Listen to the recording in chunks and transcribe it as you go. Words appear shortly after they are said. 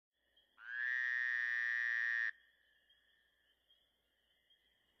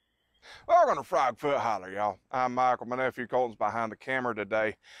Welcome to Frog Foot Holler, y'all. I'm Michael. My nephew Colton's behind the camera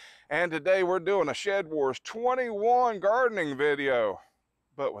today. And today we're doing a SHEDWARS21 gardening video,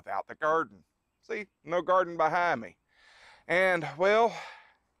 but without the garden. See, no garden behind me. And, well,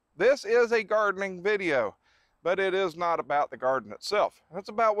 this is a gardening video, but it is not about the garden itself. It's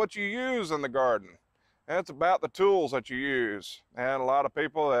about what you use in the garden. And it's about the tools that you use. And a lot of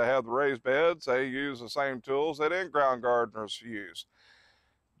people that have the raised beds, they use the same tools that in-ground gardeners use.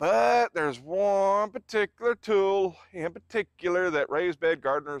 But there's one particular tool in particular that raised bed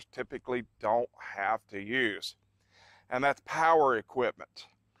gardeners typically don't have to use, and that's power equipment.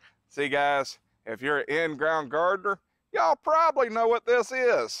 See guys, if you're an in-ground gardener, y'all probably know what this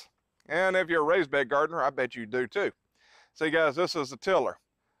is. And if you're a raised bed gardener, I bet you do too. See guys, this is a tiller.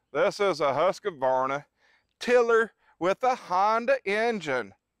 This is a Husqvarna tiller with a Honda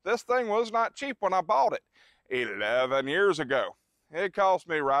engine. This thing was not cheap when I bought it 11 years ago. It cost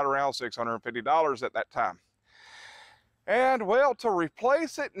me right around $650 at that time. And well, to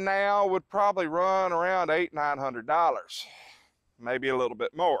replace it now would probably run around $800–900, maybe a little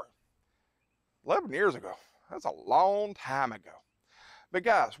bit more. 11 years ago, that's a long time ago. But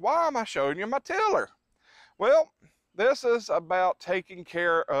guys, why am I showing you my tiller? Well, this is about taking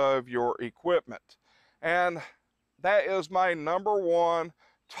care of your equipment. And that is my number one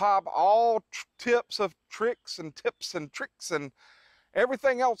top all tips of tricks and tips and tricks and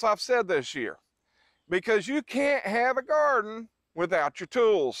everything else I've said this year, because you can't have a garden without your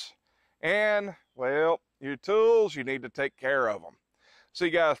tools. And well, your tools, you need to take care of them. So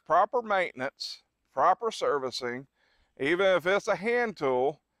you guys, proper maintenance, proper servicing, even if it's a hand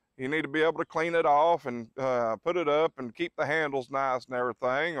tool, you need to be able to clean it off and put it up and keep the handles nice and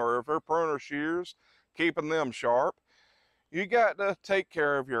everything, or if they're pruner shears, keeping them sharp. You got to take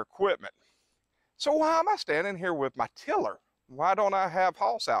care of your equipment. So why am I standing here with my tiller? Why don't I have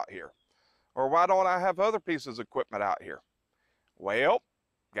Hoss out here? Or why don't I have other pieces of equipment out here? Well,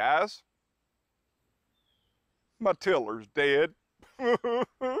 guys, my tiller's dead. All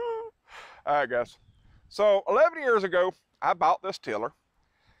right, guys. So 11 years ago, I bought this tiller.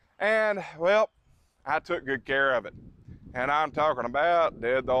 And, well, I took good care of it. And I'm talking about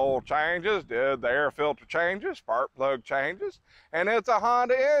did the oil changes, did the air filter changes, spark plug changes. And it's a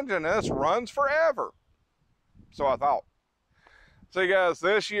Honda engine. This runs forever. So I thought. See guys,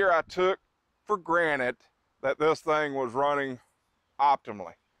 this year I took for granted that this thing was running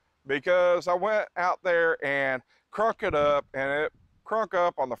optimally, because I went out there and crunk it up, and it crunk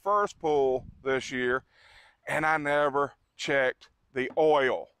up on the first pull this year, and I never checked the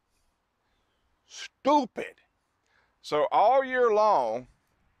oil. Stupid. So all year long,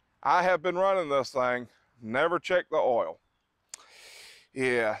 I have been running this thing, never checked the oil.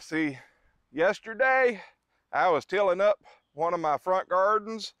 Yeah, see, yesterday I was tilling up one of my front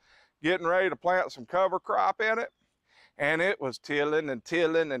gardens, getting ready to plant some cover crop in it, and it was tilling and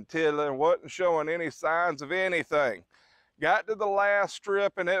tilling and tilling, wasn't showing any signs of anything. Got to the last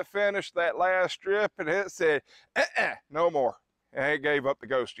strip, and it finished that last strip, and it said, no more. And it gave up the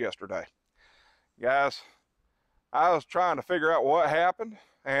ghost yesterday. Guys, I was trying to figure out what happened,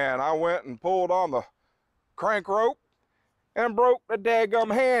 and I went and pulled on the crank rope and broke the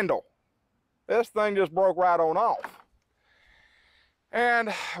daggum handle. This thing just broke right on off.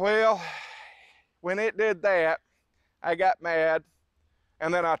 And, well, when it did that, I got mad,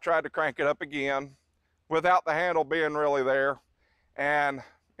 and then I tried to crank it up again without the handle being really there, and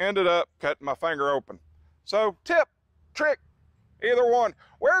ended up cutting my finger open. So, tip, trick, either one,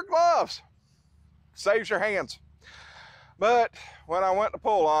 wear gloves. Saves your hands. But when I went to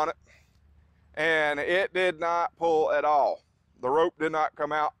pull on it, and it did not pull at all. The rope did not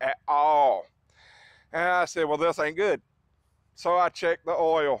come out at all. And I said, well, this ain't good. So I checked the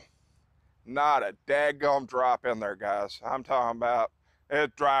oil. Not a daggum drop in there, guys. I'm talking about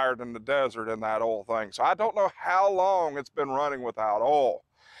it's drier than the desert in that oil thing. So I don't know how long it's been running without oil.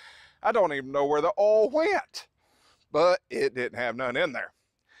 I don't even know where the oil went, but it didn't have none in there.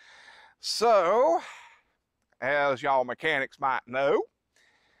 So, as y'all mechanics might know,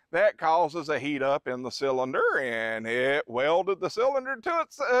 that causes a heat up in the cylinder, and it welded the cylinder to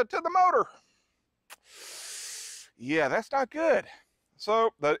the motor. Yeah, that's not good.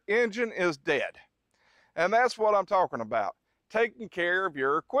 So the engine is dead. And that's what I'm talking about. Taking care of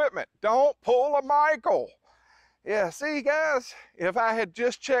your equipment. Don't pull a Michael. Yeah, see guys, if I had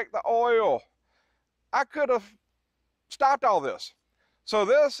just checked the oil, I could have stopped all this. So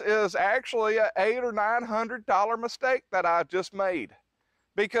this is actually a $800 or $900 mistake that I just made,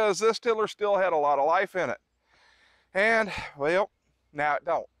 because this tiller still had a lot of life in it. And, well, now it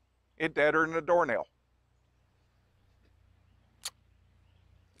don't. It deader than a doornail.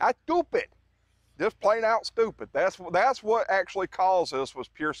 I stupid. Just plain out stupid. That's what actually caused this, was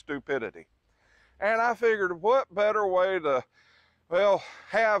pure stupidity. And I figured, what better way to, well,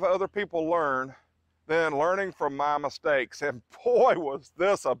 have other people learn than learning from my mistakes. And boy, was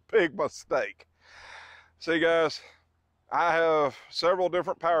this a big mistake. See guys, I have several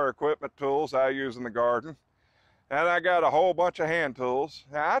different power equipment tools I use in the garden. And I got a whole bunch of hand tools.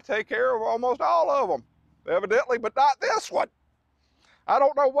 Now, I take care of almost all of them, evidently, but not this one. I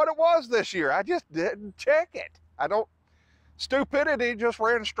don't know what it was this year. I just didn't check it. Stupidity just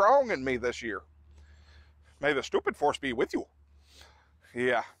ran strong in me this year. May the stupid force be with you.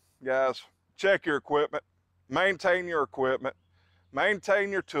 Yeah, guys, check your equipment, maintain your equipment,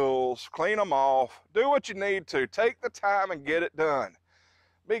 maintain your tools, clean them off, do what you need to. Take the time and get it done.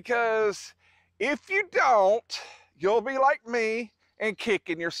 Because if you don't, you'll be like me and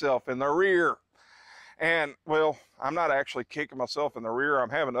kicking yourself in the rear. And, well, I'm not actually kicking myself in the rear. I'm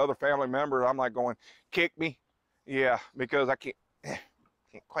having other family members. I'm like going, kick me. Yeah, because I can't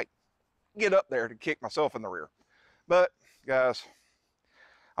quite get up there to kick myself in the rear. But, guys,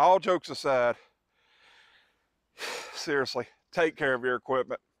 all jokes aside, seriously, take care of your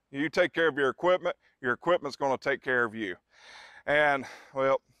equipment. You take care of your equipment's going to take care of you. And,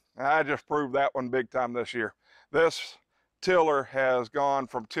 well, I just proved that one big time this year. This tiller has gone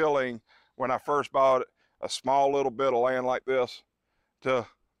from tilling, when I first bought it, a small little bit of land like this, to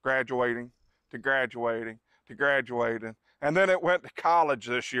graduating, to graduating, to graduating. And then it went to college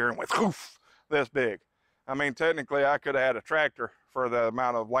this year and went oof, this big. I mean, technically I could have had a tractor for the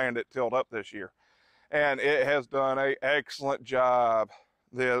amount of land it tilled up this year. And it has done an excellent job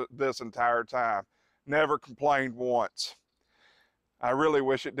this entire time. Never complained once. I really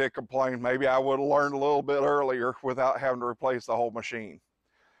wish it did complain. Maybe I would have learned a little bit earlier without having to replace the whole machine.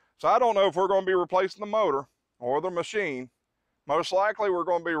 So I don't know if we're going to be replacing the motor or the machine. Most likely we're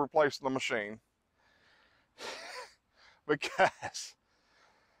going to be replacing the machine. Because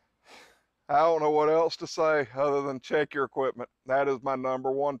I don't know what else to say other than check your equipment. That is my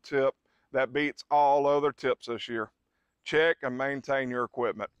 #1 tip. That beats all other tips this year. Check and maintain your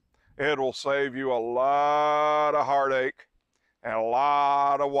equipment. It will save you a lot of heartache and a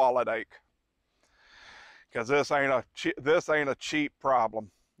lot of wallet ache. Because this ain't a cheap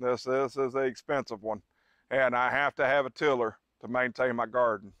problem. This is an expensive one. And I have to have a tiller to maintain my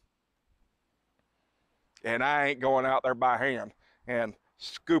garden. And I ain't going out there by hand and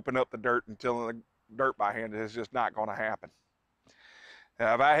scooping up the dirt and tilling the dirt by hand. It's just not going to happen.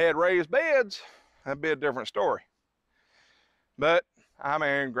 Now, if I had raised beds, that'd be a different story. But I'm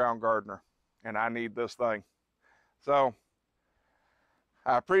an in-ground gardener, and I need this thing. So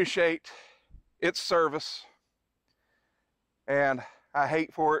I appreciate its service, and I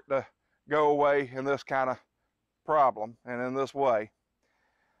hate for it to go away in this kind of problem and in this way.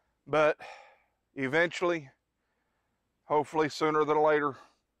 But eventually, hopefully sooner than later,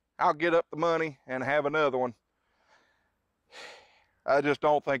 I'll get up the money and have another one. I just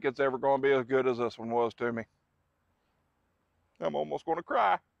don't think it's ever going to be as good as this one was to me. I'm almost going to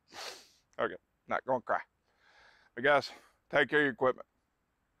cry. Okay, not going to cry. But guys, take care of your equipment.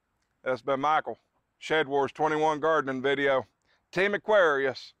 That's been Michael, SHEDWARS21 gardening video. Team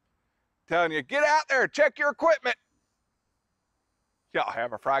Aquarius, telling you, get out there, check your equipment. Y'all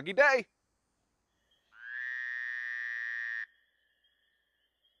have a froggy day.